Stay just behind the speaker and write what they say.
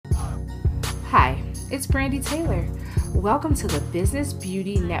it's Brandy Taylor. Welcome to the Business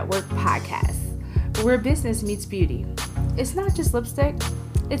Beauty Network podcast, where business meets beauty. It's not just lipstick,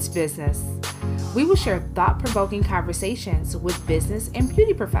 it's business. We will share thought-provoking conversations with business and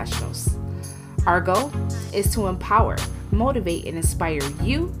beauty professionals. Our goal is to empower, motivate, and inspire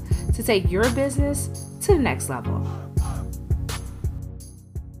you to take your business to the next level.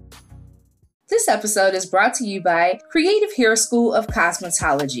 This episode is brought to you by Creative Hair School of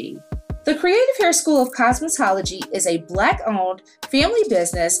Cosmetology. The Creative Hair School of Cosmetology is a Black-owned family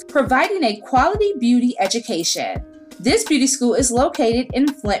business providing a quality beauty education. This beauty school is located in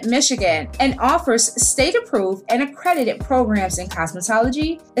Flint, Michigan, and offers state-approved and accredited programs in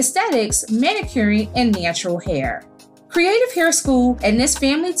cosmetology, aesthetics, manicuring, and natural hair. Creative Hair School and this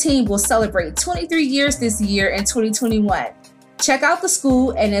family team will celebrate 23 years this year in 2021. Check out the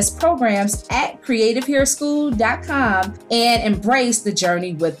school and its programs at creativehairschool.com and embrace the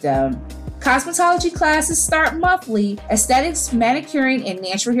journey with them. Cosmetology classes start monthly. Aesthetics, manicuring, and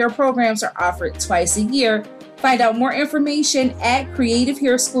natural hair programs are offered twice a year. Find out more information at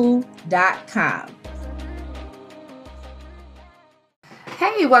creativehairschool.com.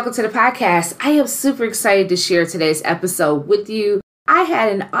 Hey, welcome to the podcast. I am super excited to share today's episode with you. I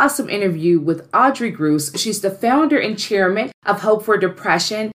had an awesome interview with Audrey Gruss. She's the founder and chairman of Hope for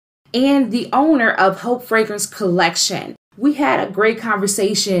Depression and the owner of Hope Fragrance Collection. We had a great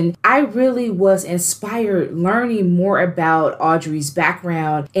conversation. I really was inspired learning more about Audrey's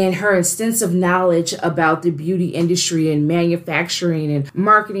background and her extensive knowledge about the beauty industry and manufacturing and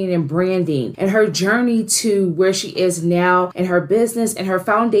marketing and branding, and her journey to where she is now and her business and her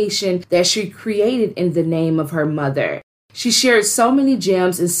foundation that she created in the name of her mother. She shared so many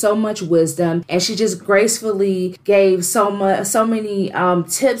gems and so much wisdom, and she just gracefully gave so many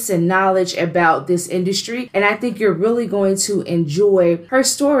tips and knowledge about this industry. And I think you're really going to enjoy her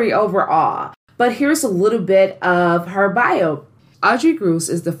story overall. But here's a little bit of her bio. Audrey Gruss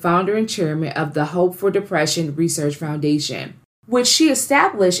is the founder and chairman of the Hope for Depression Research Foundation, which she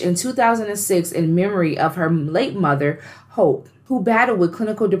established in 2006 in memory of her late mother, Hope, who battled with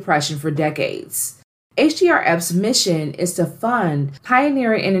clinical depression for decades. HDRF's mission is to fund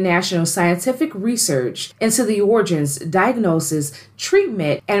pioneering international scientific research into the origins, diagnosis,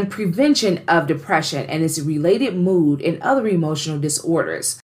 treatment, and prevention of depression and its related mood and other emotional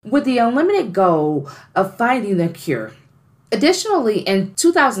disorders, with the unlimited goal of finding the cure. Additionally, in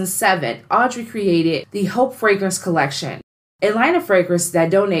 2007, Audrey created the Hope Fragrance Collection, a line of fragrances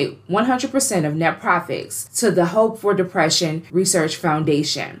that donate 100% of net profits to the Hope for Depression Research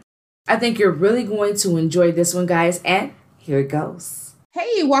Foundation. I think you're really going to enjoy this one, guys, and here it goes.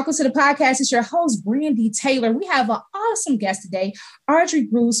 Hey, welcome to the podcast. It's your host, Brandy Taylor. We have an awesome guest today, Audrey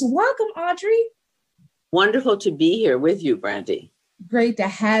Gruss. Welcome, Audrey. Wonderful to be here with you, Brandy. Great to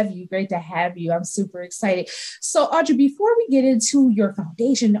have you. Great to have you. I'm super excited. So, Audrey, before we get into your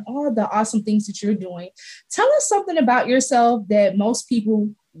foundation, all the awesome things that you're doing, tell us something about yourself that most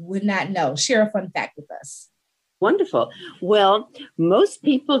people would not know. Share a fun fact with us. Wonderful. Well, most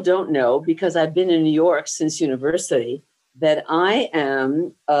people don't know, because I've been in New York since university, that I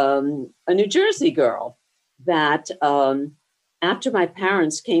am a New Jersey girl. That after my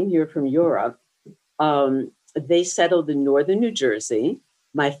parents came here from Europe, they settled in northern New Jersey.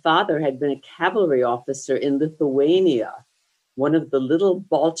 My father had been a cavalry officer in Lithuania, one of the little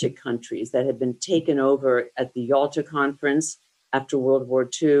Baltic countries that had been taken over at the Yalta Conference after World War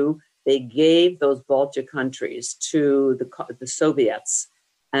II. They gave those Baltic countries to the Soviets,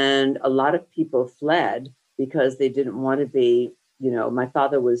 and a lot of people fled because they didn't want to be, my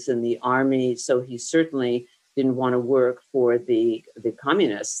father was in the army, so he certainly didn't want to work for the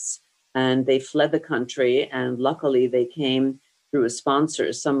communists, and they fled the country. And luckily they came through a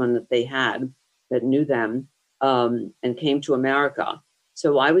sponsor, someone that they had that knew them, and came to America.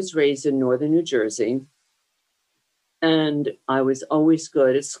 So I was raised in northern New Jersey. And I was always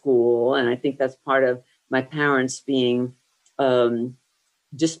good at school. And I think that's part of my parents being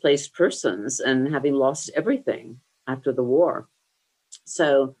displaced persons and having lost everything after the war.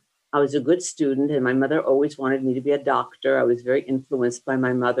 So I was a good student, and my mother always wanted me to be a doctor. I was very influenced by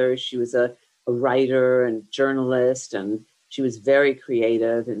my mother. She was a writer and journalist, and she was very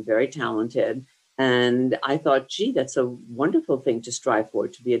creative and very talented. And I thought, gee, that's a wonderful thing to strive for,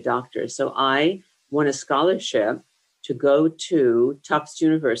 to be a doctor. So I won a scholarship to go to Tufts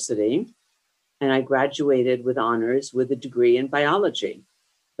University, and I graduated with honors with a degree in biology.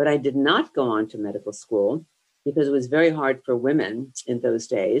 But I did not go on to medical school because it was very hard for women in those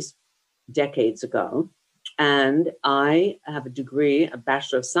days, decades ago. And I have a degree, a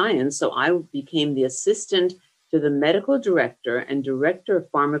Bachelor of Science, so I became the assistant to the medical director and director of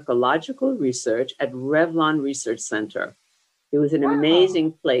pharmacological research at Revlon Research Center. It was an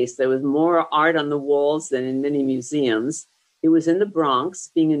amazing place. There was more art on the walls than in many museums. It was in the Bronx.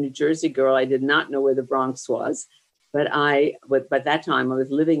 Being a New Jersey girl, I did not know where the Bronx was. But by that time, I was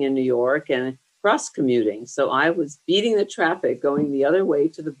living in New York and cross commuting. So I was beating the traffic going the other way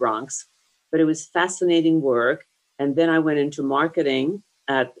to the Bronx. But it was fascinating work. And then I went into marketing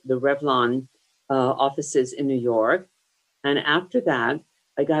at the Revlon offices in New York. And after that,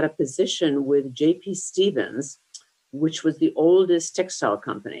 I got a position with J.P. Stevens, which was the oldest textile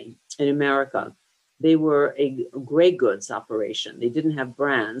company in America. They were a gray goods operation. They didn't have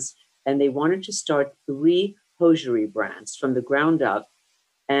brands, and they wanted to start 3 hosiery brands from the ground up.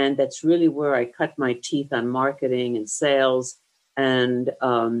 And that's really where I cut my teeth on marketing and sales. And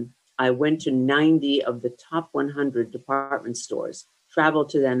I went to 90 of the top 100 department stores, traveled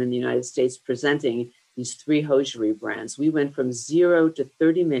to them in the United States, presenting these 3 hosiery brands. We went from 0 to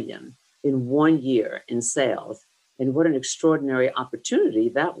 30 million in 1 year in sales. And what an extraordinary opportunity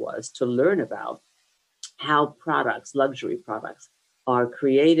that was to learn about how products, luxury products, are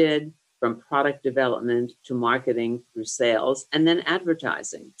created, from product development to marketing through sales, and then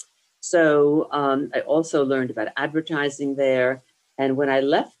advertising. So I also learned about advertising there. And when I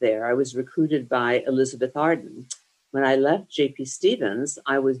left there, I was recruited by Elizabeth Arden. When I left J.P. Stevens,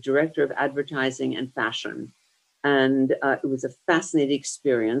 I was director of advertising and fashion. And it was a fascinating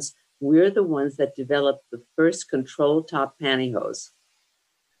experience. We're the ones that developed the first control top pantyhose.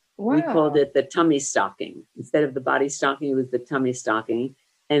 Wow. We called it the tummy stocking. Instead of the body stocking, it was the tummy stocking.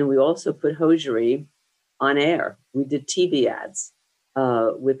 And we also put hosiery on air. We did TV ads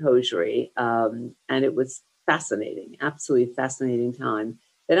with hosiery. And it was fascinating, absolutely fascinating time.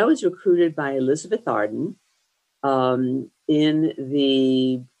 Then I was recruited by Elizabeth Arden in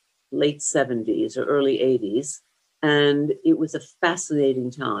the late 70s or early 80s. And it was a fascinating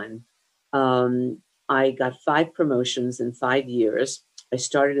time. I got 5 promotions in 5 years. I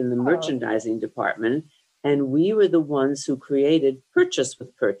started in the merchandising department, and we were the ones who created Purchase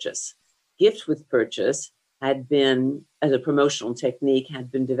with Purchase. Gift with Purchase had been, as a promotional technique, had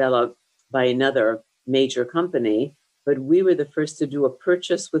been developed by another major company, but we were the first to do a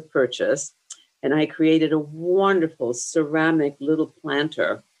Purchase with Purchase. And I created a wonderful ceramic little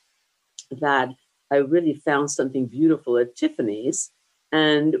planter that I really found something beautiful at Tiffany's.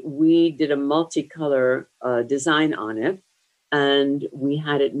 And we did a multicolor design on it. And we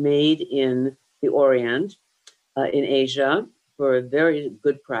had it made in the Orient, in Asia, for a very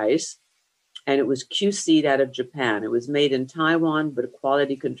good price. And it was QC'd out of Japan. It was made in Taiwan, but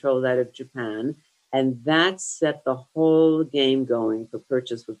quality controlled out of Japan. And that set the whole game going for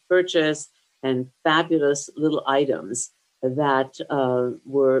Purchase with Purchase, and fabulous little items that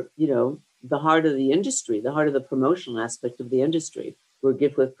were, the heart of the industry, the heart of the promotional aspect of the industry, were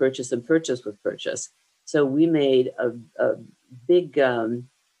Gift with Purchase and Purchase with Purchase. So we made a big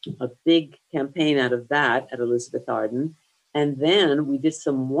campaign out of that at Elizabeth Arden. And then we did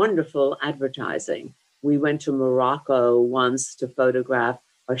some wonderful advertising. We went to Morocco once to photograph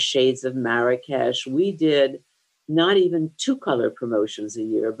our shades of Marrakesh. We did not even 2-color promotions a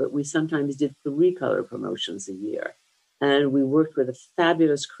year, but we sometimes did 3-color promotions a year. And we worked with a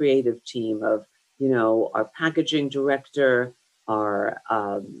fabulous creative team of, our packaging director, our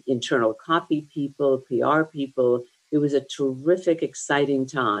internal copy people, PR people. It was a terrific, exciting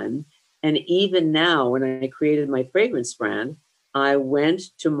time. And even now, when I created my fragrance brand, I went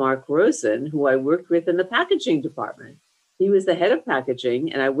to Mark Rosen, who I worked with in the packaging department. He was the head of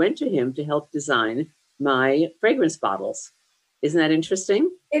packaging, and I went to him to help design my fragrance bottles. Isn't that interesting?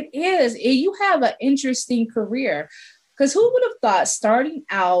 It is. You have an interesting career, because who would have thought starting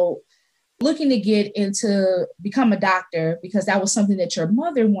out looking to get into become a doctor, because that was something that your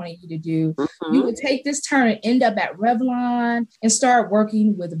mother wanted you to do. Mm-hmm. You would take this turn and end up at Revlon and start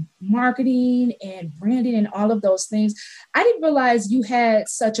working with marketing and branding and all of those things. I didn't realize you had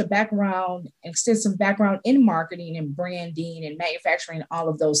such a extensive background in marketing and branding and manufacturing, all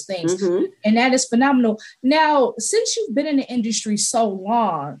of those things. Mm-hmm. And that is phenomenal. Now, since you've been in the industry so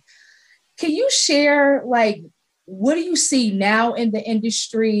long, can you share, what do you see now in the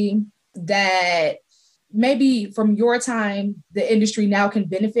industry that maybe from your time, the industry now can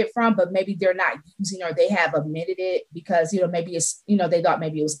benefit from, but maybe they're not using, or they have omitted it because, maybe it's, they thought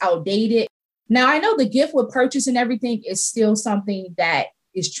maybe it was outdated. Now, I know the gift with purchase and everything is still something that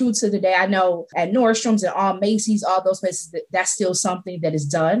is true to the day. I know at Nordstrom's and all Macy's, all those places, that's still something that is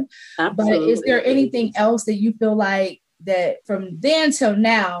done. Absolutely. But is there anything else that you feel like that from then till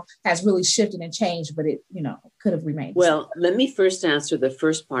now has really shifted and changed, but it, could have remained? Well, let me first answer the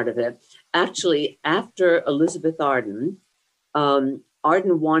first part of it. actually, after Elizabeth Arden,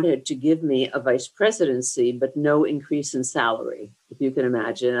 Arden wanted to give me a vice presidency, but no increase in salary, if you can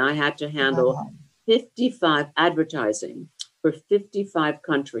imagine. And I had to handle 55 advertising for 55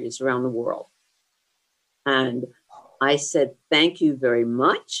 countries around the world. And I said, thank you very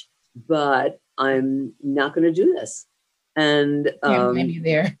much, but I'm not going to do this. And Can't blame you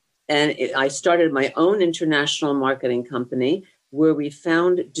there. And I started my own international marketing company where we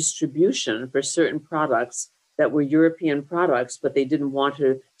found distribution for certain products that were European products, but they didn't want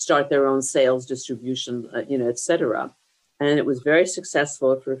to start their own sales distribution, et cetera. And it was very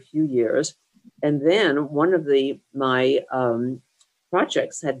successful for a few years. And then one of my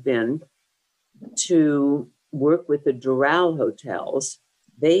projects had been to work with the Doral hotels.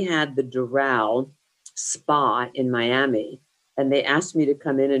 They had the Doral spa in Miami, and they asked me to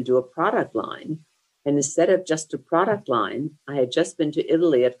come in and do a product line. And instead of just a product line, I had just been to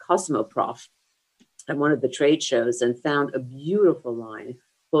Italy at Cosmoprof at one of the trade shows and found a beautiful line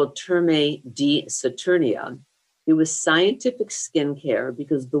called Terme di Saturnia. It was scientific skincare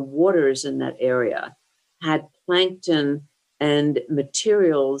because the waters in that area had plankton and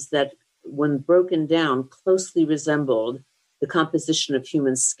materials that, when broken down, closely resembled the composition of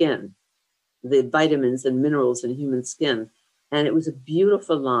human skin, the vitamins and minerals in human skin. And it was a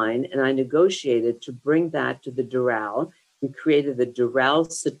beautiful line. And I negotiated to bring that to the Doral. We created the Doral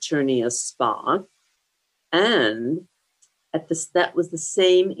Saturnia Spa. And that was the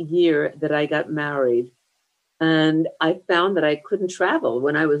same year that I got married. And I found that I couldn't travel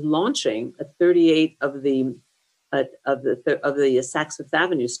when I was launching 38 of the Saks Fifth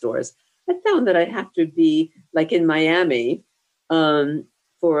Avenue stores. I found that I'd have to be like in Miami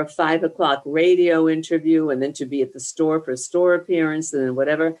for a 5:00 radio interview, and then to be at the store for a store appearance and then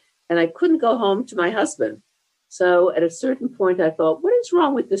whatever. And I couldn't go home to my husband. So at a certain point, I thought, what is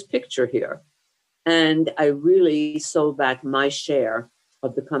wrong with this picture here? And I really sold back my share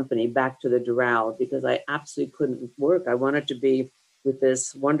of the company back to the Doral because I absolutely couldn't work. I wanted to be with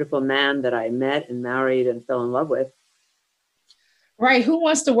this wonderful man that I met and married and fell in love with. Right. Who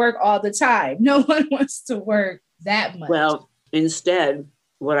wants to work all the time? No one wants to work that much. Well, instead,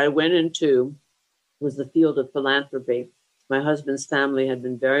 what I went into was the field of philanthropy. My husband's family had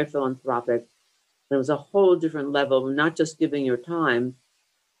been very philanthropic. There was a whole different level, not just giving your time,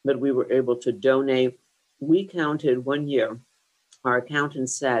 but we were able to donate. We counted one year, our accountant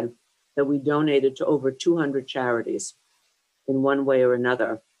said that we donated to over 200 charities in one way or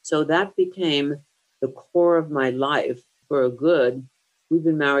another. So that became the core of my life for a good, we've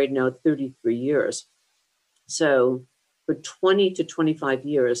been married now 33 years. So for 20 to 25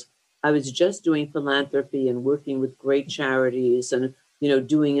 years, I was just doing philanthropy and working with great charities and,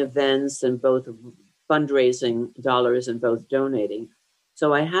 doing events and both fundraising dollars and both donating.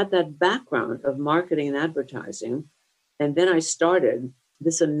 So I had that background of marketing and advertising. And then I started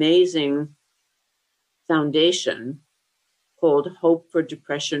this amazing foundation called Hope for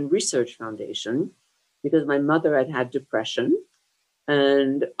Depression Research Foundation, because my mother had had depression.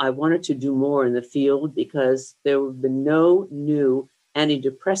 And I wanted to do more in the field because there have been no new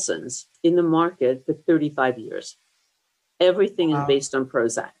antidepressants in the market for 35 years. Everything is based on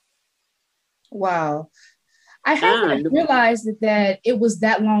Prozac. Wow. I hadn't realized that it was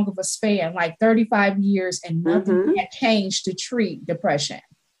that long of a span, like 35 years, and nothing had changed to treat depression.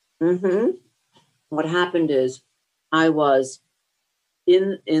 Mm-hmm. What happened is I was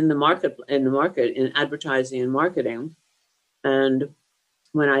in the market, in advertising and marketing. And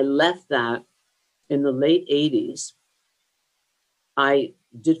when I left that in the late 80s, I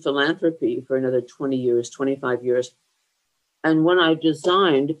did philanthropy for another 20 years, 25 years. And when I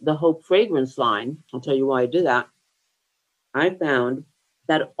designed the Hope fragrance line, I'll tell you why I did that. I found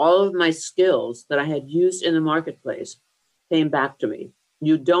that all of my skills that I had used in the marketplace came back to me.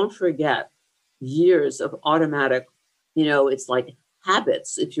 You don't forget years of automatic, it's like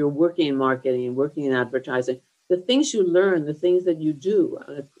habits. If you're working in marketing and working in advertising, the things you learn, the things that you do,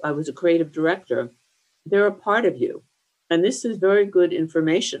 I was a creative director, they're a part of you. And this is very good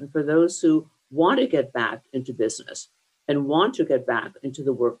information for those who want to get back into business and want to get back into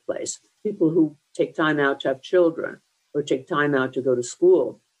the workplace. People who take time out to have children or take time out to go to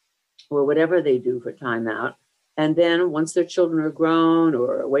school or whatever they do for time out. And then once their children are grown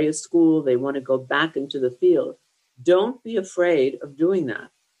or away at school, they want to go back into the field. Don't be afraid of doing that,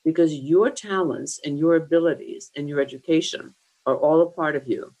 because your talents and your abilities and your education are all a part of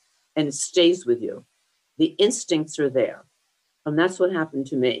you, and it stays with you. The instincts are there. And that's what happened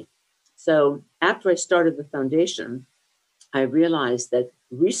to me. So after I started the foundation, I realized that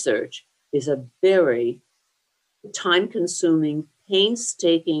research is a very time-consuming,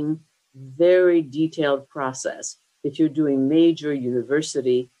 painstaking very detailed process if you're doing major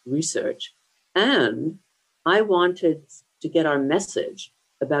university research. And I wanted to get our message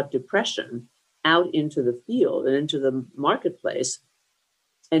about depression out into the field and into the marketplace.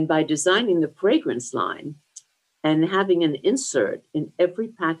 And by designing the fragrance line and having an insert in every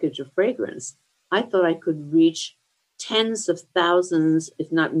package of fragrance, I thought I could reach tens of thousands,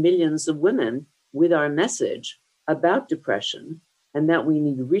 if not millions of women with our message about depression, and that we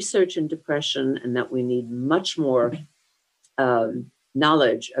need research in depression, and that we need much more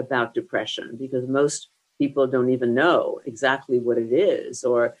knowledge about depression, because most people don't even know exactly what it is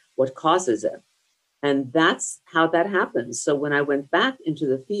or what causes it. And that's how that happens. So when I went back into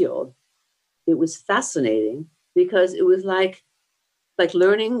the field, it was fascinating because it was like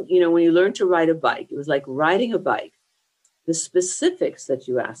learning, when you learn to ride a bike, it was like riding a bike. The specifics that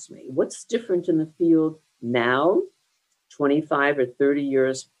you asked me, what's different in the field now, 25 or 30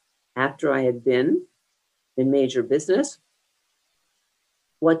 years after I had been in major business?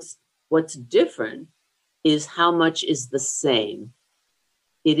 What's different is how much is the same.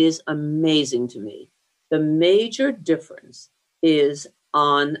 It is amazing to me. The major difference is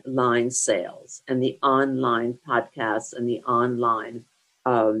online sales and the online podcasts and the online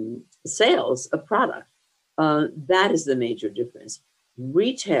sales of product. That is the major difference.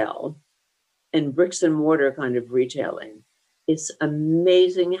 Retail and bricks and mortar kind of retailing, it's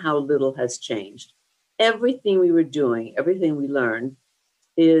amazing how little has changed. Everything we were doing, everything we learned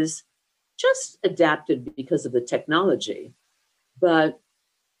is just adapted because of the technology. But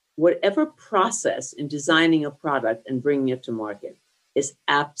whatever process in designing a product and bringing it to market is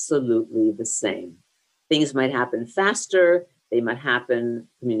absolutely the same. Things might happen faster. They might happen,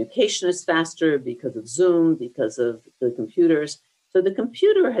 communication is faster because of Zoom, because of the computers. So the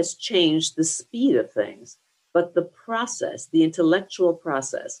computer has changed the speed of things, but the process, the intellectual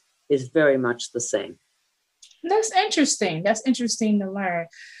process, is very much the same. That's interesting. That's interesting to learn.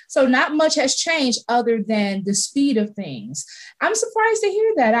 So not much has changed other than the speed of things. I'm surprised to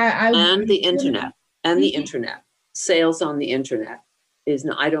hear that. And the internet. And the internet. Sales on the internet is,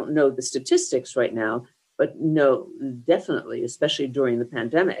 I don't know the statistics right now, but no, definitely, especially during the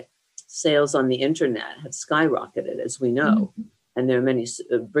pandemic, sales on the internet have skyrocketed, as we know. Mm-hmm. And there are many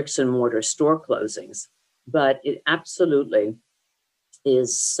bricks and mortar store closings. But it absolutely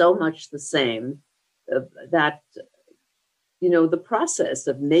is so much the same that, the process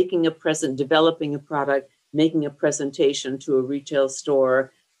of making a present, developing a product, making a presentation to a retail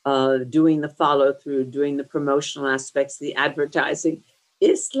store, doing the follow through, doing the promotional aspects, the advertising,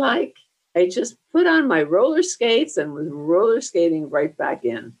 it's like I just put on my roller skates and was roller skating right back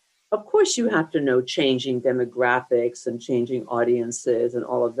in. Of course, you have to know changing demographics and changing audiences and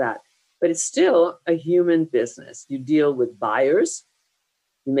all of that, but it's still a human business. You deal with buyers,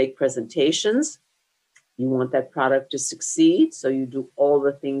 you make presentations, you want that product to succeed, so you do all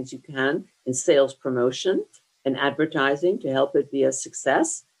the things you can in sales promotion and advertising to help it be a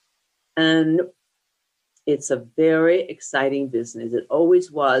success. And it's a very exciting business. It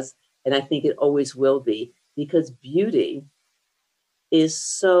always was, and I think it always will be, because beauty is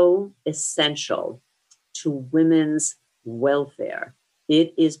so essential to women's welfare.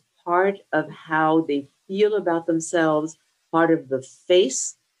 It is part of how they feel about themselves, part of the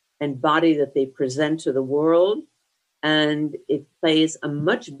face and body that they present to the world. And it plays a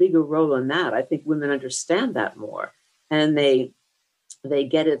much bigger role in that. I think women understand that more. And they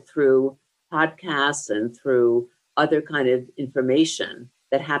get it through podcasts and through other kind of information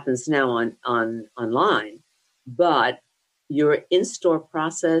that happens now online. But your in-store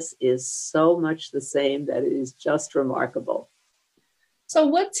process is so much the same that it is just remarkable. So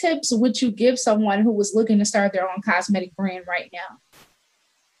what tips would you give someone who was looking to start their own cosmetic brand right now?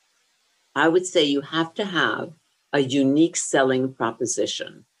 I would say you have to have a unique selling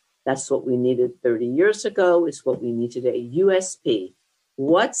proposition. That's what we needed 30 years ago, is what we need today. USP.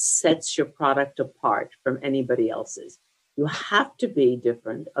 What sets your product apart from anybody else's? You have to be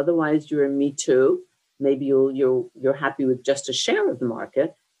different. Otherwise, you're a Me Too. Maybe you're happy with just a share of the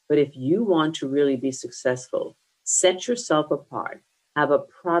market. But if you want to really be successful, set yourself apart. Have a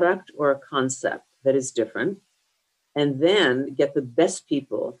product or a concept that is different, and then get the best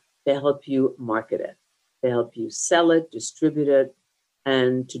people to help you market it, to help you sell it, distribute it,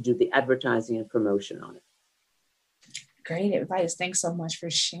 and to do the advertising and promotion on it. Great advice. Thanks so much for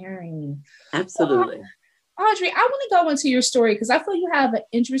sharing. Absolutely. Audrey, I want to go into your story because I feel you have an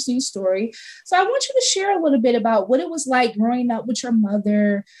interesting story. So I want you to share a little bit about what it was like growing up with your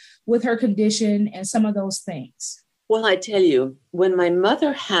mother, with her condition, and some of those things. Well, I tell you, when my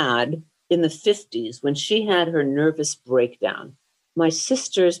mother had, in the 50s, when she had her nervous breakdown, my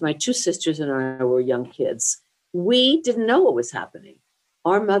two sisters and I were young kids. We didn't know what was happening.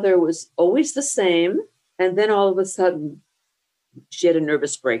 Our mother was always the same. And then all of a sudden, she had a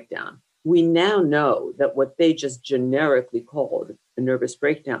nervous breakdown. We now know that what they just generically called a nervous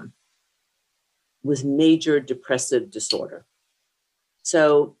breakdown was major depressive disorder.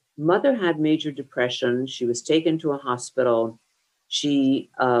 So mother had major depression. She was taken to a hospital. She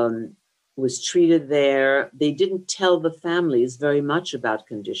was treated there. They didn't tell the families very much about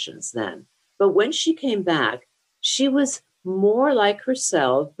conditions then. But when she came back, she was more like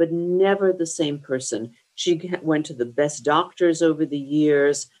herself, but never the same person. She went to the best doctors over the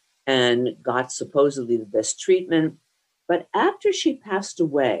years and got supposedly the best treatment. But after she passed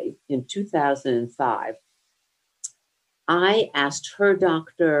away in 2005, I asked her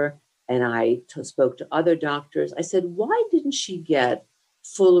doctor and I spoke to other doctors. I said, why didn't she get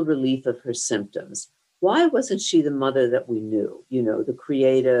full relief of her symptoms? Why wasn't she the mother that we knew, the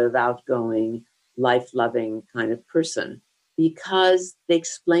creative, outgoing, life-loving kind of person? Because they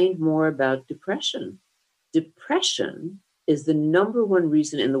explained more about depression. Depression is the number one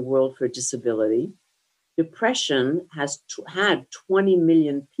reason in the world for disability. Depression has had 20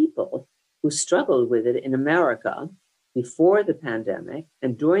 million people who struggled with it in America before the pandemic.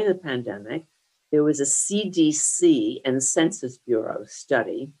 And during the pandemic, there was a CDC and Census Bureau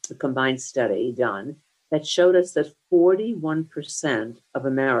study, a combined study done, that showed us that 41% of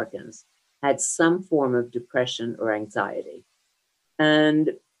Americans had some form of depression or anxiety.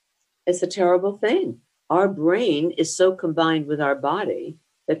 And it's a terrible thing. Our brain is so combined with our body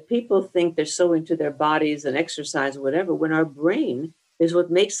that people think they're so into their bodies and exercise or whatever, when our brain is what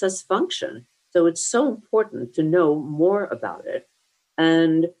makes us function. So it's so important to know more about it.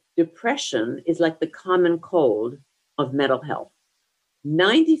 And depression is like the common cold of mental health.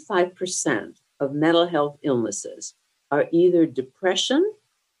 95% of mental health illnesses are either depression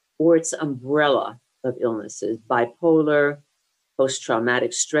or its umbrella of illnesses, bipolar,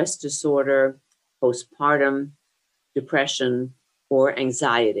 post-traumatic stress disorder, postpartum depression, or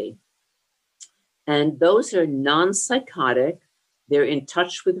anxiety. And those are non-psychotic. They're in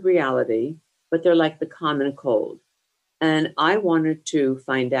touch with reality, but they're like the common cold. And I wanted to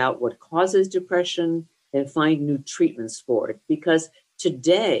find out what causes depression and find new treatments for it, because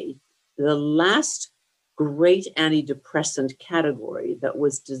today, the last great antidepressant category that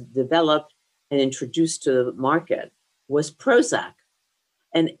was developed and introduced to the market was Prozac.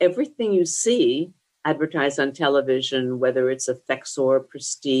 And everything you see advertised on television, whether it's Effexor,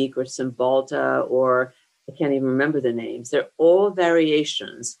 Pristiq, or Cymbalta, or I can't even remember the names, they're all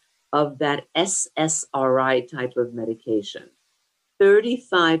variations of that SSRI type of medication.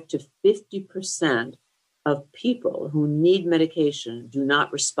 35 to 50% of people who need medication do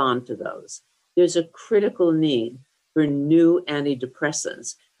not respond to those. There's a critical need for new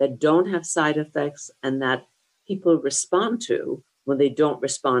antidepressants that don't have side effects and that people respond to when they don't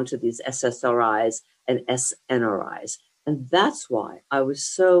respond to these SSRIs and SNRIs. And that's why I was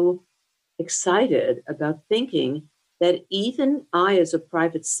so excited about thinking that even I, as a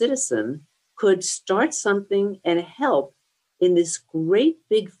private citizen, could start something and help in this great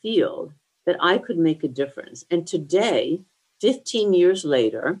big field, that I could make a difference. And today, 15 years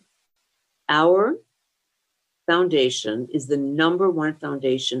later, our foundation is the number one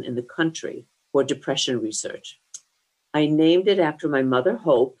foundation in the country for depression research. I named it after my mother,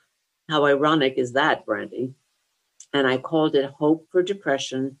 Hope. How ironic is that, Brandy? And I called it Hope for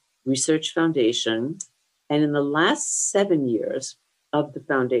Depression Research Foundation. And in the last 7 years of the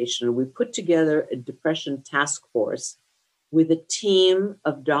foundation, we put together a depression task force with a team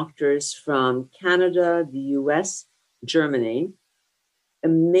of doctors from Canada, the US, Germany,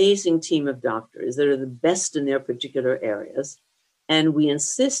 amazing team of doctors that are the best in their particular areas. And we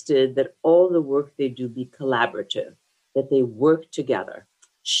insisted that all the work they do be collaborative, that they work together,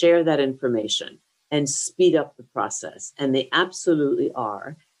 share that information, and speed up the process. And they absolutely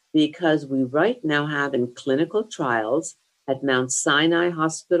are, because we right now have in clinical trials at Mount Sinai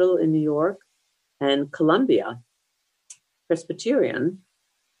Hospital in New York and Columbia Presbyterian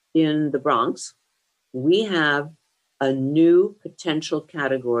in the Bronx, we have a new potential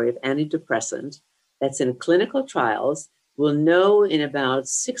category of antidepressant that's in clinical trials. We'll know in about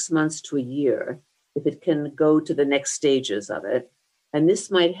 6 months to a year if it can go to the next stages of it. And this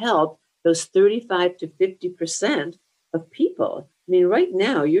might help those 35 to 50% of people. I mean, right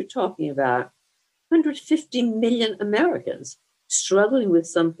now, you're talking about 150 million Americans struggling with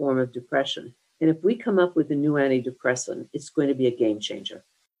some form of depression. And if we come up with a new antidepressant, it's going to be a game changer.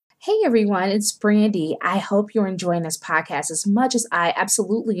 Hey everyone, it's Brandy. I hope you're enjoying this podcast as much as I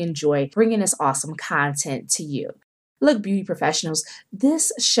absolutely enjoy bringing this awesome content to you. Look, beauty professionals,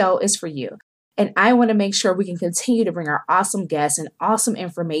 this show is for you. And I want to make sure we can continue to bring our awesome guests and awesome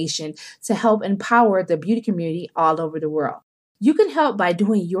information to help empower the beauty community all over the world. You can help by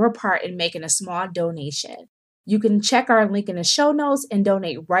doing your part in making a small donation. You can check our link in the show notes and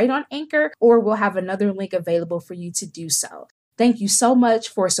donate right on Anchor, or we'll have another link available for you to do so. Thank you so much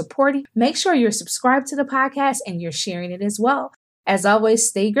for supporting. Make sure you're subscribed to the podcast and you're sharing it as well. As always,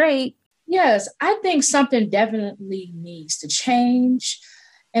 stay great. Yes, I think something definitely needs to change.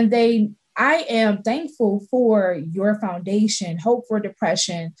 And I am thankful for your foundation, Hope for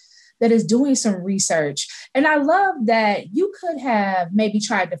Depression, that is doing some research. And I love that you could have maybe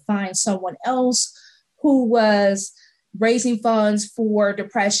tried to find someone else who was raising funds for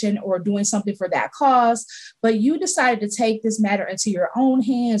depression or doing something for that cause, but you decided to take this matter into your own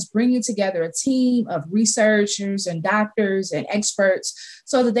hands, bringing together a team of researchers and doctors and experts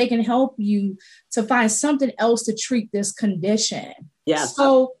so that they can help you to find something else to treat this condition. Yes.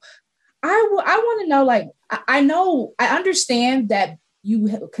 So I want to know, like, I understand that you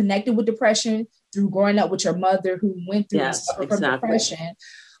have connected with depression through growing up with your mother who went through and suffered from depression.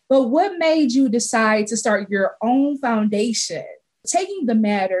 But what made you decide to start your own foundation, taking the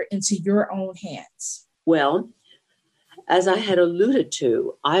matter into your own hands? Well, as I had alluded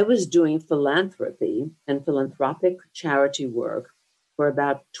to, I was doing philanthropy and philanthropic charity work for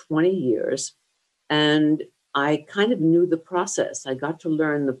about 20 years. And I kind of knew the process. I got to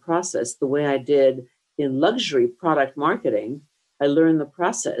learn the process the way I did in luxury product marketing. I learned the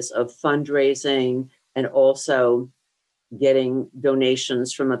process of fundraising and also getting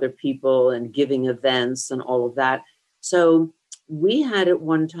donations from other people and giving events and all of that. So we had at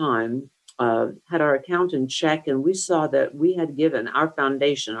one time, had our accountant check, and we saw that we had given our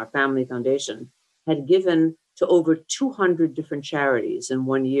foundation, our family foundation, had given to over 200 different charities in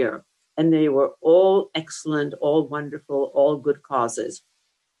 1 year. And they were all excellent, all wonderful, all good causes.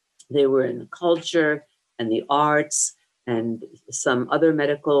 They were in culture and the arts and some other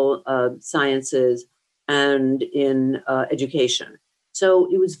medical sciences and in education.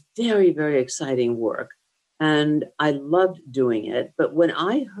 So it was very, very exciting work. And I loved doing it. But when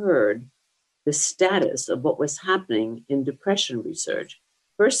I heard the status of what was happening in depression research,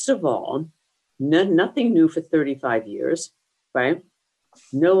 first of all, nothing new for 35 years, right?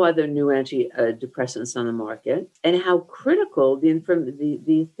 No other new antidepressants on the market, and how critical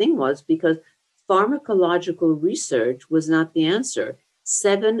the thing was, because pharmacological research was not the answer.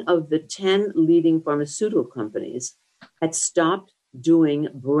 7 of the 10 leading pharmaceutical companies had stopped doing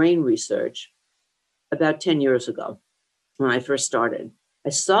brain research about 10 years ago when I first started.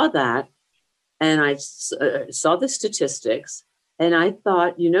 I saw that, and I saw the statistics, and I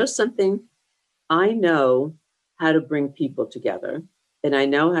thought, you know something, I know how to bring people together, and I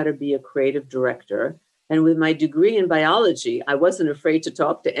know how to be a creative director. And with my degree in biology, I wasn't afraid to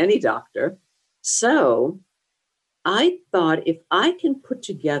talk to any doctor. So I thought, if I can put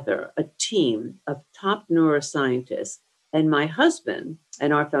together a team of top neuroscientists, and my husband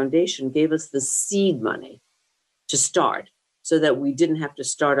and our foundation gave us the seed money to start so that we didn't have to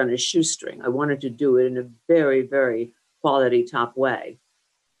start on a shoestring. I wanted to do it in a very, very quality top way.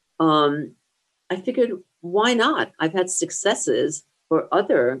 I figured, why not? I've had successes for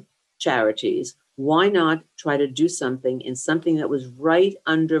other charities. Why not try to do something in something that was right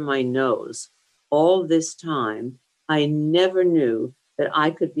under my nose all this time? I never knew that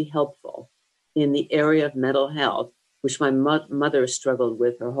I could be helpful in the area of mental health, which my mother struggled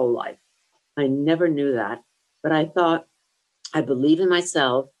with her whole life. I never knew that, but I thought, I believe in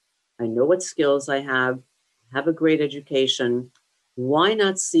myself. I know what skills I have a great education. Why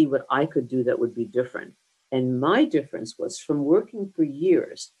not see what I could do that would be different? And my difference was from working for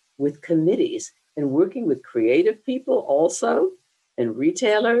years with committees and working with creative people also, and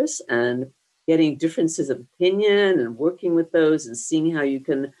retailers, and getting differences of opinion and working with those and seeing how you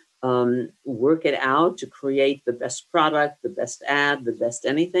can work it out to create the best product, the best ad, the best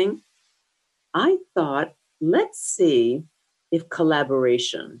anything. I thought, let's see if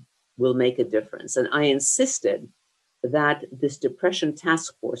collaboration will make a difference. And I insisted that this depression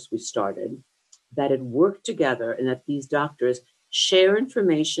task force we started, that it worked together and that these doctors share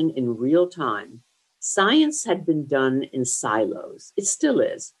information in real time. Science had been done in silos. It still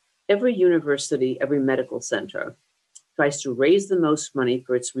is. Every university, every medical center tries to raise the most money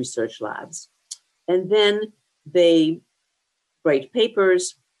for its research labs. And then they write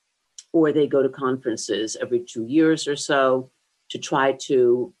papers or they go to conferences every 2 years or so to try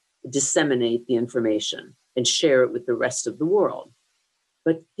to disseminate the information and share it with the rest of the world.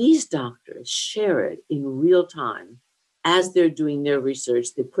 But these doctors share it in real time. As they're doing their research,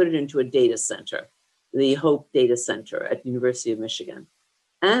 they put it into a data center. the Hope Data Center at University of Michigan.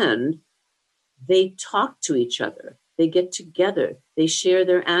 And they talk to each other. They get together. They share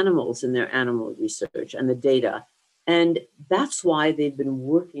their animals and their animal research and the data. And that's why they've been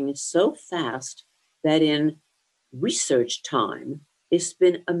working so fast that in research time, it's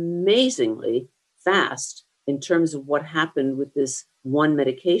been amazingly fast in terms of what happened with this one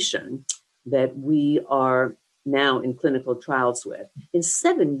medication that we are now in clinical trials with. In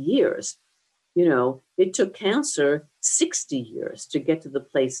 7 years, it took cancer 60 years to get to the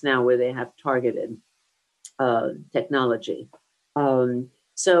place now where they have targeted technology.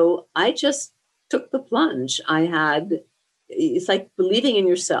 So I just took the plunge. It's like believing in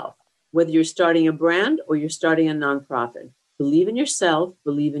yourself, whether you're starting a brand or you're starting a nonprofit. Believe in yourself,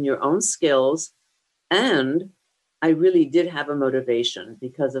 believe in your own skills. And I really did have a motivation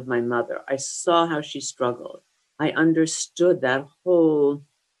because of my mother. I saw how she struggled. I understood that whole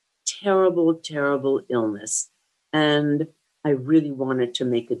terrible, terrible illness. And I really wanted to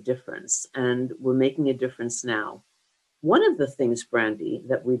make a difference. And we're making a difference now. One of the things, Brandy,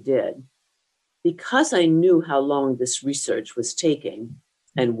 that we did, because I knew how long this research was taking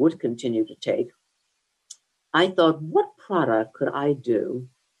and would continue to take, I thought, what product could I do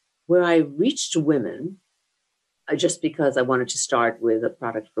where I reached women, just because I wanted to start with a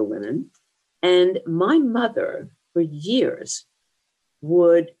product for women. And my mother, for years,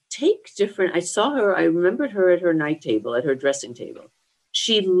 would take I remembered her at her night table, at her dressing table.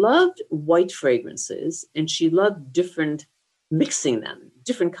 She loved white fragrances and she loved mixing them,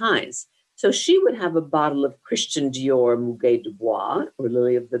 different kinds. So she would have a bottle of Christian Dior Muguet de Bois or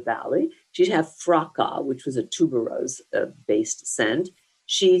Lily of the Valley. She'd have Fracas, which was a tuberose based scent.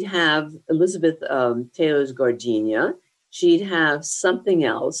 She'd have Elizabeth Taylor's Gardenia. She'd have something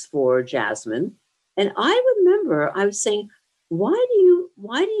else for Jasmine. And I remember I was saying, why do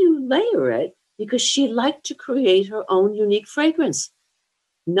you layer it? Because she liked to create her own unique fragrance.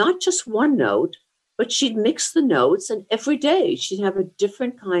 Not just one note, but she'd mix the notes, and every day she'd have a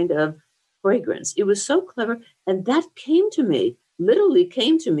different kind of fragrance. It was so clever. And that literally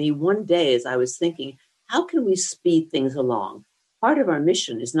came to me one day as I was thinking, how can we speed things along? Part of our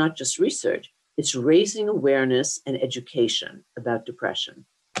mission is not just research, it's raising awareness and education about depression.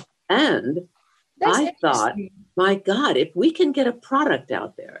 And I thought, my God, if we can get a product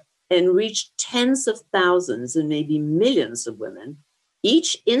out there and reach tens of thousands and maybe millions of women,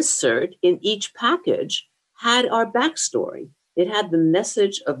 each insert in each package had our backstory. It had the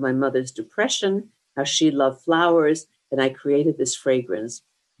message of my mother's depression, how she loved flowers, and I created this fragrance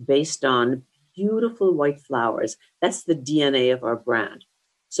based on beautiful white flowers. That's the DNA of our brand.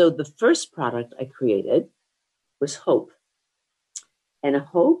 So the first product I created was Hope. And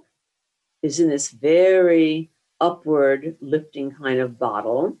Hope is in this very upward lifting kind of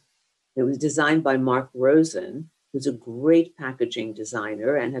bottle. It was designed by Mark Rosen, who's a great packaging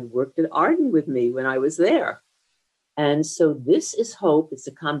designer and had worked at Arden with me when I was there. And so this is Hope. It's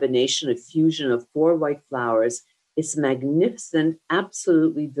a combination of fusion of 4 white flowers. It's magnificent,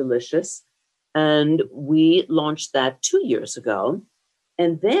 absolutely delicious. And we launched that 2 years ago.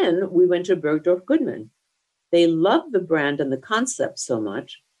 And then we went to Bergdorf Goodman. They loved the brand and the concept so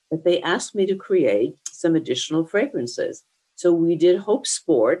much that they asked me to create some additional fragrances. So we did Hope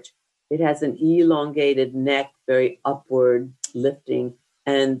Sport. It has an elongated neck, very upward lifting.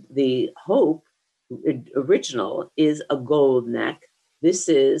 And the Hope original is a gold neck. This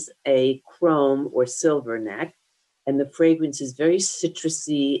is a chrome or silver neck. And the fragrance is very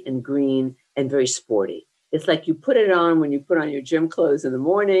citrusy and green and very sporty. It's like you put it on when you put on your gym clothes in the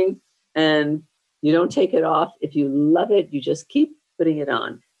morning and you don't take it off. If you love it, you just keep putting it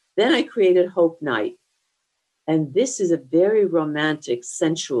on. Then I created Hope Night. And this is a very romantic,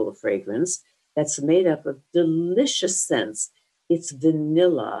 sensual fragrance that's made up of delicious scents. It's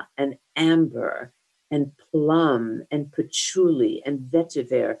vanilla and amber and plum and patchouli and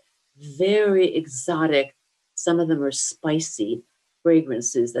vetiver, very exotic. Some of them are spicy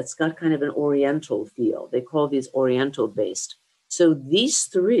fragrances that's got kind of an oriental feel. They call these oriental based. So these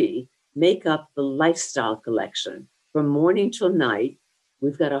 3 make up the lifestyle collection. From morning till night,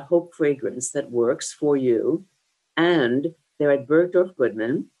 we've got a Hope fragrance that works for you. And they're at Bergdorf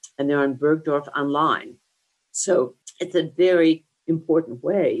Goodman and they're on Bergdorf online. So it's a very important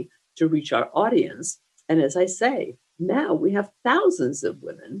way to reach our audience. And as I say, now we have thousands of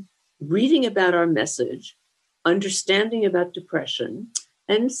women reading about our message, understanding about depression,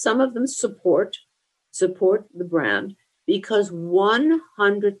 and some of them support the brand because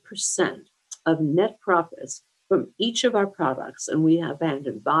 100% of net profits from each of our products, and we have hand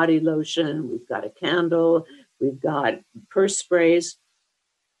and body lotion, we've got a candle, we've got purse sprays,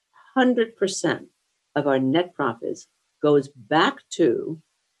 100% of our net profits goes back to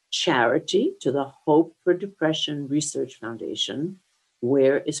charity, to the Hope for Depression Research Foundation,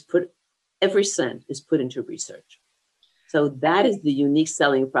 where every cent is put into research. So that is the unique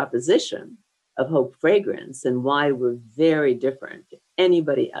selling proposition of Hope Fragrance and why we're very different to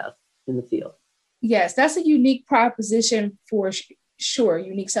anybody else in the field. Yes, that's a unique proposition for sure,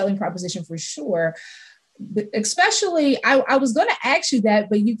 unique selling proposition for sure. Especially, I was going to ask you that,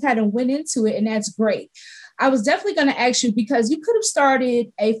 but you kind of went into it, and that's great. I was definitely going to ask you because you could have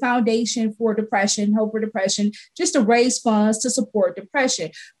started a foundation for depression, Hope for Depression, just to raise funds to support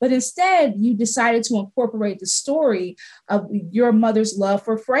depression. But instead, you decided to incorporate the story of your mother's love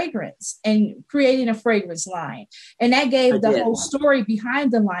for fragrance and creating a fragrance line. And that gave the whole story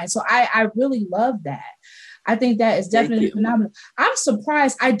behind the line. So I really love that. I think that is definitely phenomenal. I'm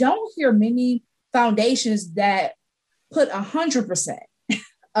surprised. I don't hear many foundations that put 100%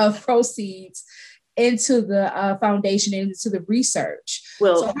 of proceeds into the foundation and into the research.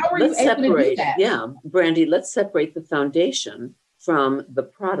 Well, so how are you able to do that? Yeah, Brandy, let's separate the foundation from the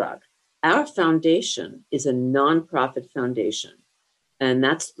product. Our foundation is a nonprofit foundation, and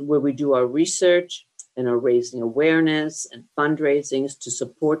that's where we do our research and are raising awareness and fundraisings to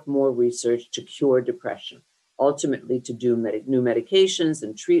support more research to cure depression, ultimately to do new medications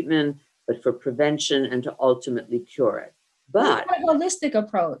and treatment, but for prevention and to ultimately cure it. But what about a holistic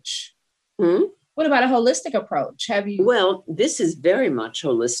approach? What about a holistic approach? Well, this is very much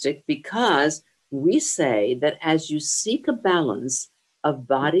holistic because we say that as you seek a balance of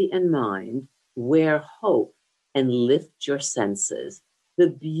body and mind, wear hope and lift your senses. The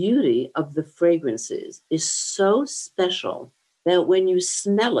beauty of the fragrances is so special that when you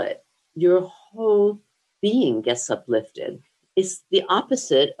smell it, your whole being gets uplifted. It's the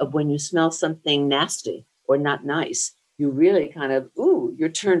opposite of when you smell something nasty or not nice. You really kind of, you're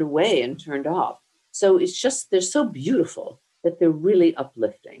turned away and turned off. So it's just, they're so beautiful that they're really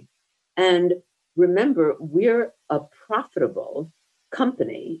uplifting. And remember, we're a profitable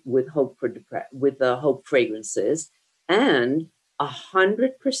company with Hope Fragrances, and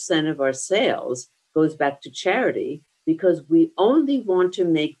 100% of our sales goes back to charity because we only want to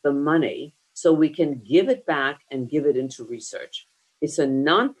make the money so we can give it back and give it into research. It's a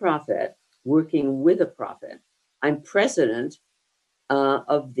nonprofit working with a profit. I'm president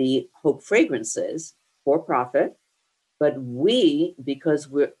of the Hope Fragrances for profit, but we, because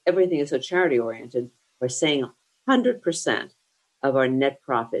everything is so charity oriented, are saying 100% of our net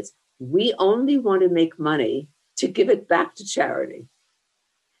profits. We only want to make money to give it back to charity.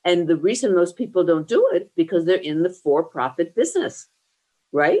 And the reason most people don't do it because they're in the for-profit business,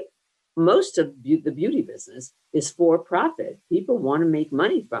 right? Most of the beauty business is for profit. People want to make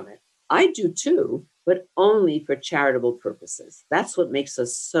money from it. I do too, but only for charitable purposes. That's what makes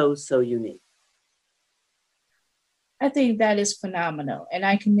us so, so unique. I think that is phenomenal. And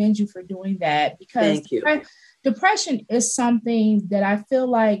I commend you for doing that because depression is something that I feel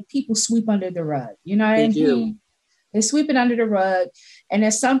like people sweep under the rug. You know what I mean? They sweep it under the rug. And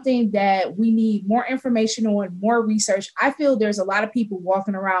it's something that we need more information on, more research. I feel there's a lot of people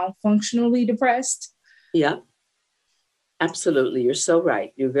walking around functionally depressed. Yeah, absolutely. You're so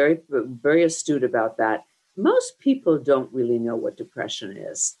right. You're very, very astute about that. Most people don't really know what depression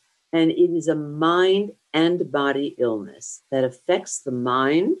is. And it is a mind and body illness that affects the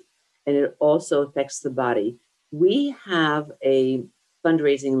mind and it also affects the body. We have a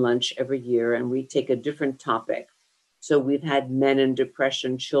fundraising lunch every year and we take a different topic. So we've had men in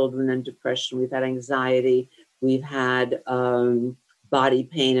depression, children in depression, we've had anxiety, we've had body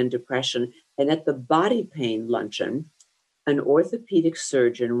pain and depression. And at the body pain luncheon, an orthopedic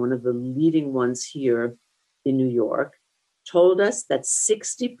surgeon, one of the leading ones here in New York, told us that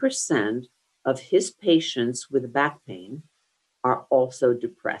 60% of his patients with back pain are also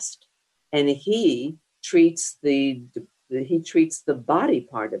depressed. And he treats the body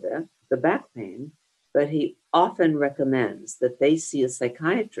part of it, the back pain, but he often recommends that they see a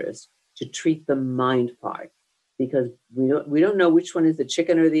psychiatrist to treat the mind part because we don't know which one is the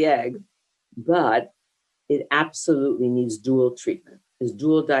chicken or the egg, but it absolutely needs dual treatment. It's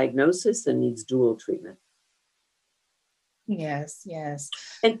dual diagnosis and needs dual treatment. Yes, yes.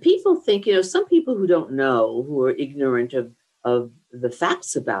 And people think, some people who don't know, who are ignorant of the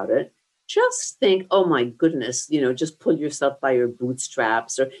facts about it, just think, oh my goodness, just pull yourself by your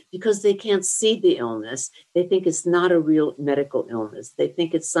bootstraps, or because they can't see the illness, they think it's not a real medical illness. They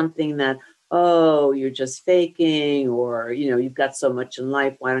think it's something that, oh, you're just faking, or, you've got so much in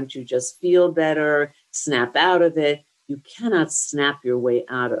life. Why don't you just feel better, snap out of it? You cannot snap your way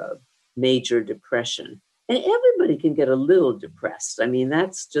out of major depression. And everybody can get a little depressed. I mean,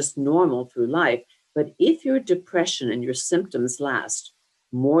 that's just normal through life. But if your depression and your symptoms last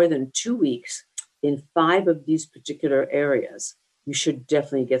more than 2 weeks in 5 of these particular areas, you should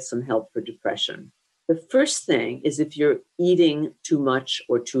definitely get some help for depression. The first thing is if you're eating too much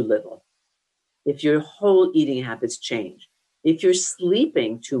or too little, if your whole eating habits change, if you're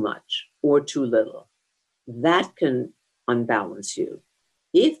sleeping too much or too little, that can unbalance you.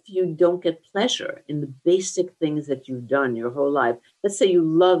 If you don't get pleasure in the basic things that you've done your whole life, let's say you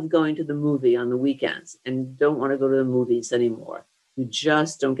love going to the movie on the weekends and don't want to go to the movies anymore. You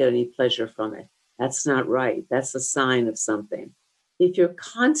just don't get any pleasure from it. That's not right. That's a sign of something. If you're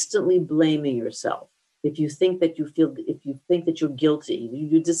constantly blaming yourself, if you think that you're guilty,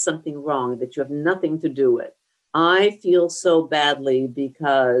 you did something wrong, that you have nothing to do with. I feel so badly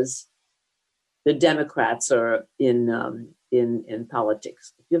because the Democrats are in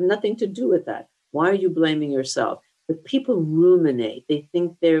politics. You have nothing to do with that. Why are you blaming yourself? But people ruminate. They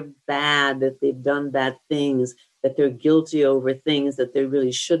think they're bad, that they've done bad things, that they're guilty over things that they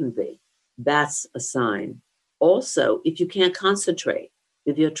really shouldn't be. That's a sign. Also, if you can't concentrate,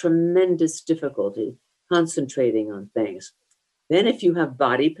 if you have tremendous difficulty concentrating on things, then if you have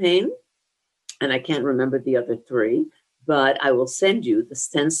body pain, and I can't remember the other 3, but I will send you the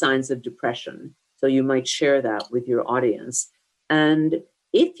 10 signs of depression. So you might share that with your audience. And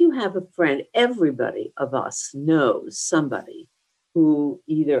if you have a friend, everybody of us knows somebody who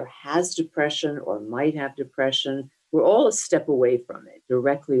either has depression or might have depression. We're all a step away from it,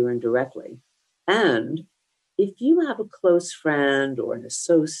 directly or indirectly. And if you have a close friend or an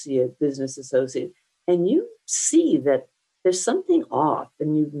associate, business associate, and you see that there's something off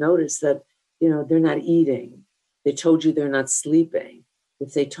and you've noticed that, they're not eating, they told you they're not sleeping,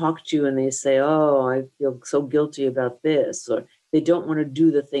 if they talk to you and they say, oh, I feel so guilty about this, or they don't want to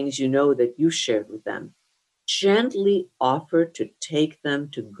do the things that you shared with them, gently offer to take them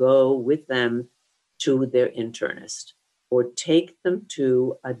to go with them to their internist or take them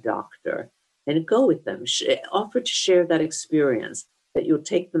to a doctor and go with them. Offer to share that experience, that you'll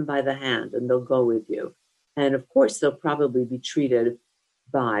take them by the hand and they'll go with you. And of course, they'll probably be treated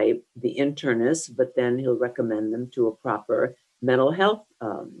by the internist, but then he'll recommend them to a proper mental health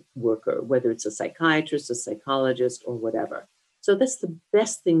worker, whether it's a psychiatrist, a psychologist, or whatever. So that's the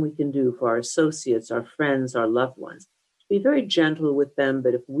best thing we can do for our associates, our friends, our loved ones. Be very gentle with them,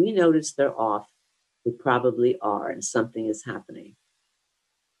 but if we notice they're off, they probably are, and something is happening.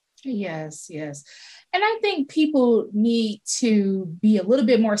 Yes. And I think people need to be a little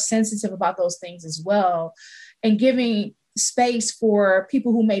bit more sensitive about those things as well, and giving space for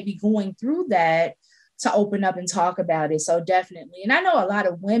people who may be going through that to open up and talk about it. So definitely. And I know a lot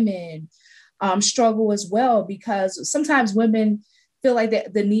of women struggle as well, because sometimes women feel like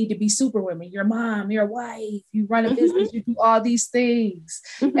the need to be super women. Your mom, your wife, you run a business, you do all these things.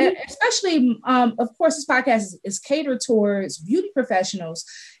 And especially, of course, this podcast is catered towards beauty professionals.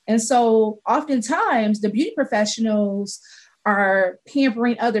 And so oftentimes the beauty professionals are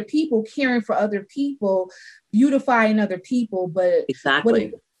pampering other people, caring for other people, beautifying other people. But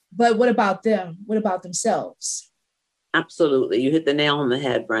exactly. But what about them? What about themselves? Absolutely. You hit the nail on the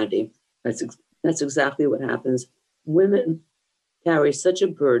head, Brandy. That's exactly what happens. Women carry such a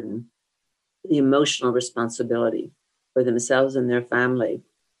burden, the emotional responsibility for themselves and their family.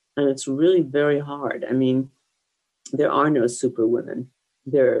 And it's really very hard. I mean, there are no super women.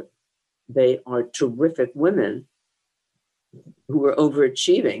 They are terrific women who are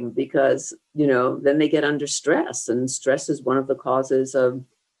overachieving because, then they get under stress. And stress is one of the causes of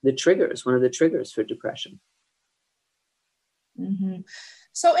one of the triggers for depression. Mm-hmm.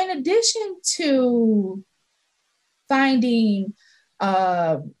 So in addition to finding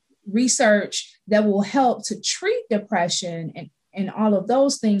research that will help to treat depression and all of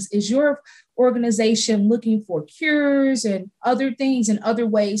those things, is your organization looking for cures and other things and other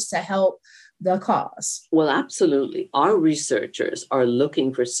ways to help the cause? Well, absolutely. Our researchers are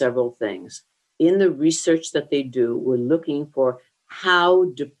looking for several things. In the research that they do, we're looking for how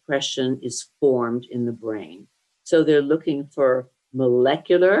depression is formed in the brain. So they're looking for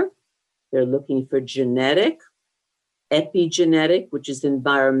molecular, they're looking for genetic, epigenetic, which is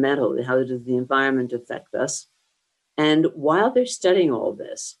environmental. How does the environment affect us? And while they're studying all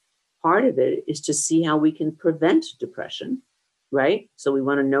this, part of it is to see how we can prevent depression, right? So we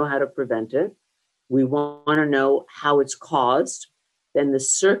want to know how to prevent it. We want to know how it's caused. Then the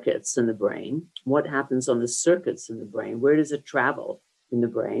circuits in the brain, what happens on the circuits in the brain? Where does it travel in the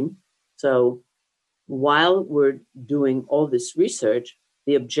brain? So while we're doing all this research,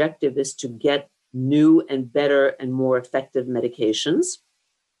 the objective is to get new and better and more effective medications.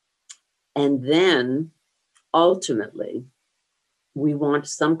 And then ultimately, we want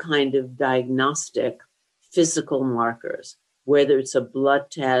some kind of diagnostic physical markers, whether it's a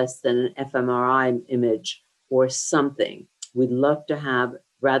blood test and an fMRI image or something. We'd love to have,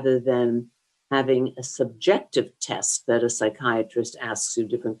 rather than having a subjective test that a psychiatrist asks you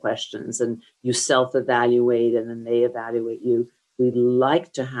different questions and you self-evaluate and then they evaluate you. We'd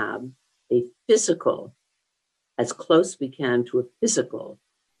like to have a physical, as close we can to a physical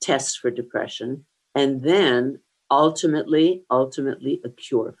test for depression, and then ultimately a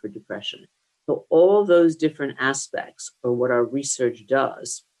cure for depression. So all those different aspects are what our research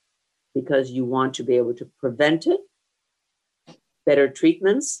does, because you want to be able to prevent it, better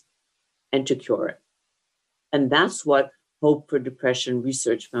treatments, and to cure it. And that's what Hope for Depression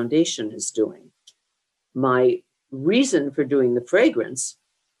Research Foundation is doing. My reason for doing the fragrance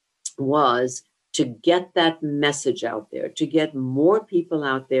was to get that message out there, to get more people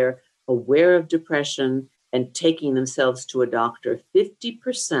out there aware of depression and taking themselves to a doctor.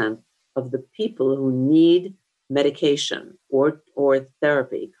 50% of the people who need medication or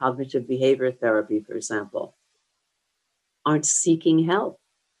therapy, cognitive behavior therapy, for example, aren't seeking help.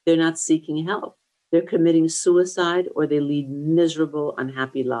 They're not seeking help. They're committing suicide or they lead miserable,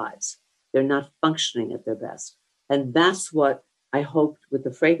 unhappy lives. They're not functioning at their best. And that's what I hoped with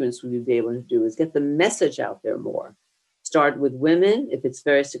the fragrance we would be able to do, is get the message out there more. Start with women. If it's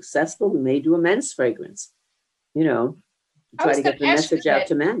very successful, we may do a men's fragrance, try to get the message out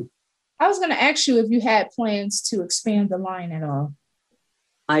to men. I was going to ask you if you had plans to expand the line at all.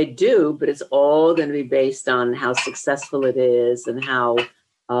 I do, but it's all going to be based on how successful it is and how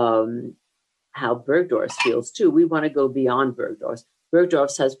Bergdorf's feels too. We want to go beyond Bergdorf's.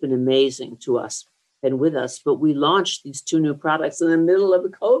 Bergdorf's has been amazing to us and with us, but we launched these 2 new products in the middle of the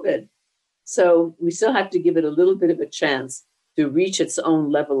COVID. So we still have to give it a little bit of a chance to reach its own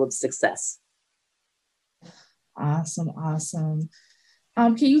level of success. Awesome.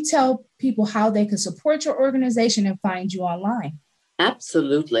 Can you tell people how they can support your organization and find you online?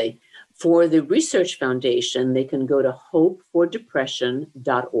 Absolutely. For the Research Foundation, they can go to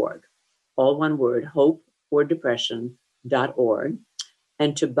hopefordepression.org. All one word, hopefordepression.org.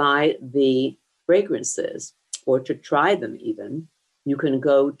 And to buy the fragrances, or to try them even, you can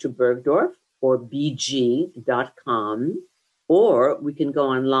go to Bergdorf or bg.com, or we can go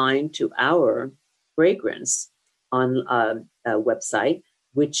online to our fragrance on website,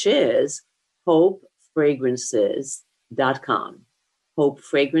 which is hopefragrances.com.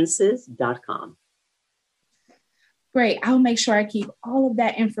 hopefragrances.com. Great. I'll make sure I keep all of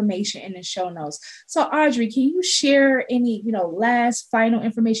that information in the show notes. So Audrey, can you share any, last final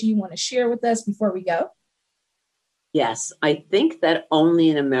information you want to share with us before we go? Yes, I think that only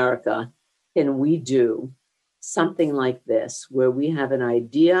in America can we do something like this, where we have an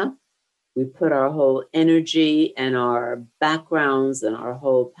idea, we put our whole energy and our backgrounds and our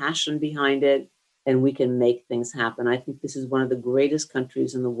whole passion behind it, and we can make things happen. I think this is one of the greatest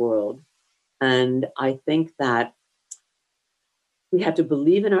countries in the world. And I think that we have to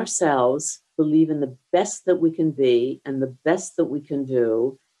believe in ourselves, believe in the best that we can be and the best that we can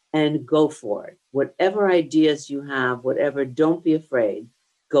do, and go for it. Whatever ideas you have, don't be afraid,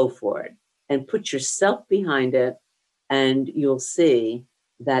 go for it and put yourself behind it, and you'll see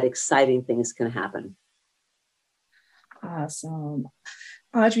that exciting things can happen. Awesome.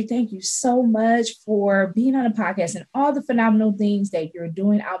 Audrey, thank you so much for being on the podcast and all the phenomenal things that you're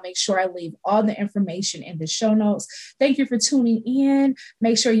doing. I'll make sure I leave all the information in the show notes. Thank you for tuning in.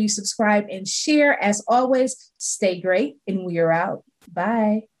 Make sure you subscribe and share. As always, stay great, and we are out.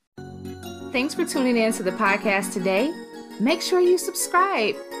 Bye. Thanks for tuning in to the podcast today. Make sure you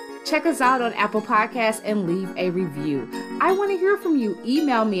subscribe. Check us out on Apple Podcasts and leave a review. I want to hear from you.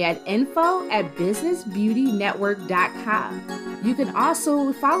 Email me at info@businessbeautynetwork.com. You can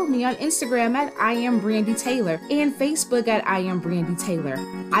also follow me on Instagram at I Am Brandy Taylor and Facebook at I Am Brandy Taylor.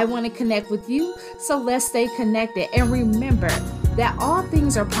 I want to connect with you, so let's stay connected. And remember that all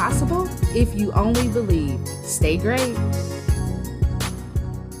things are possible if you only believe. Stay great.